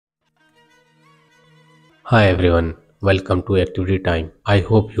Hi everyone, welcome to Activity Time. I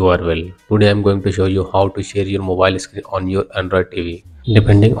hope you are well. Today I am going to show you how to share your mobile screen on your Android TV.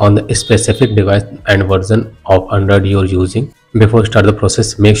 Depending on the specific device and version of Android you are using. Before start the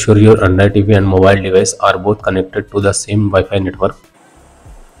process, make sure your Android TV and mobile device are both connected to the same Wi-Fi network.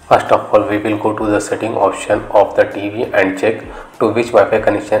 First of all, we will go to the setting option of the TV and check to which Wi-Fi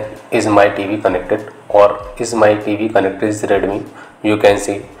connection is my TV connected or is my TV connected is Redmi. You can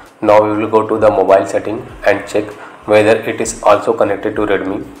see. Now we will go to the mobile setting and check whether it is also connected to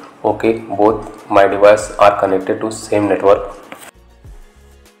Redmi. Okay, both my devices are connected to same network.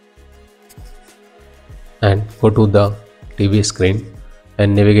 And go to the TV screen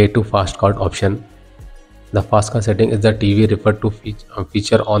and navigate to fast card option. The fast card setting is the TV referred to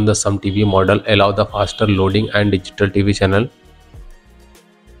feature on the some TV model allow the faster loading and digital TV channel.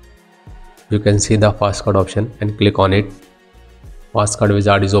 You can see the fast card option and click on it. Fast card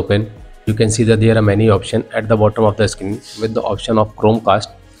wizard is open. You can see that there are many options at the bottom of the screen. With the option of Chromecast,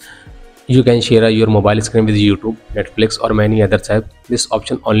 you can share your mobile screen with YouTube, Netflix or many other apps. This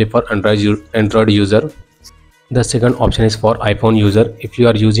option only for Android user. The second option is for iPhone user. If you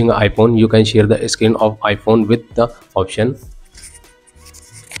are using an iPhone, you can share the screen of iPhone with the option.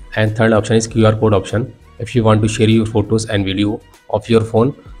 And third option is QR code option. If you want to share your photos and video of your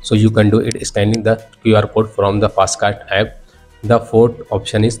phone, so you can do it scanning the QR code from the Fastcard app. The fourth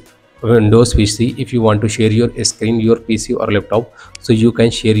option is Windows PC. If you want to share your screen, your PC or laptop, so you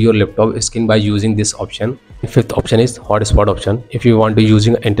can share your laptop screen by using this option. Fifth option is hotspot option. If you want to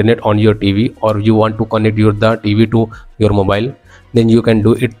using internet on your TV or you want to connect the TV to your mobile, then you can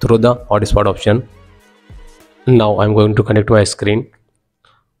do it through the hotspot option. Now I'm going to connect my screen.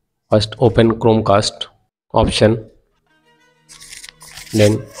 First open Chromecast option,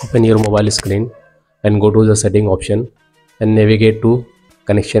 then open your mobile screen and go to the setting option and navigate to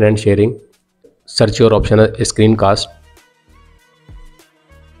connection and sharing. Search your option as screencast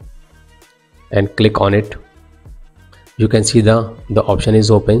and click on it. You can see the option is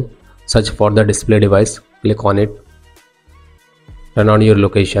open. Search for the display device, click on it. Turn on your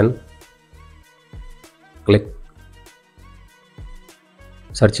location, click.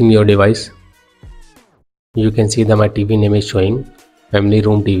 Searching your device, you can see that my TV name is showing Family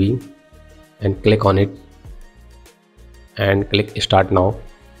Room TV and click on it and click start now.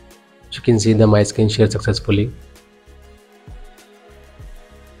 You can see that my screen shared successfully.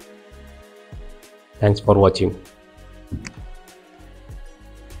 Thanks for watching.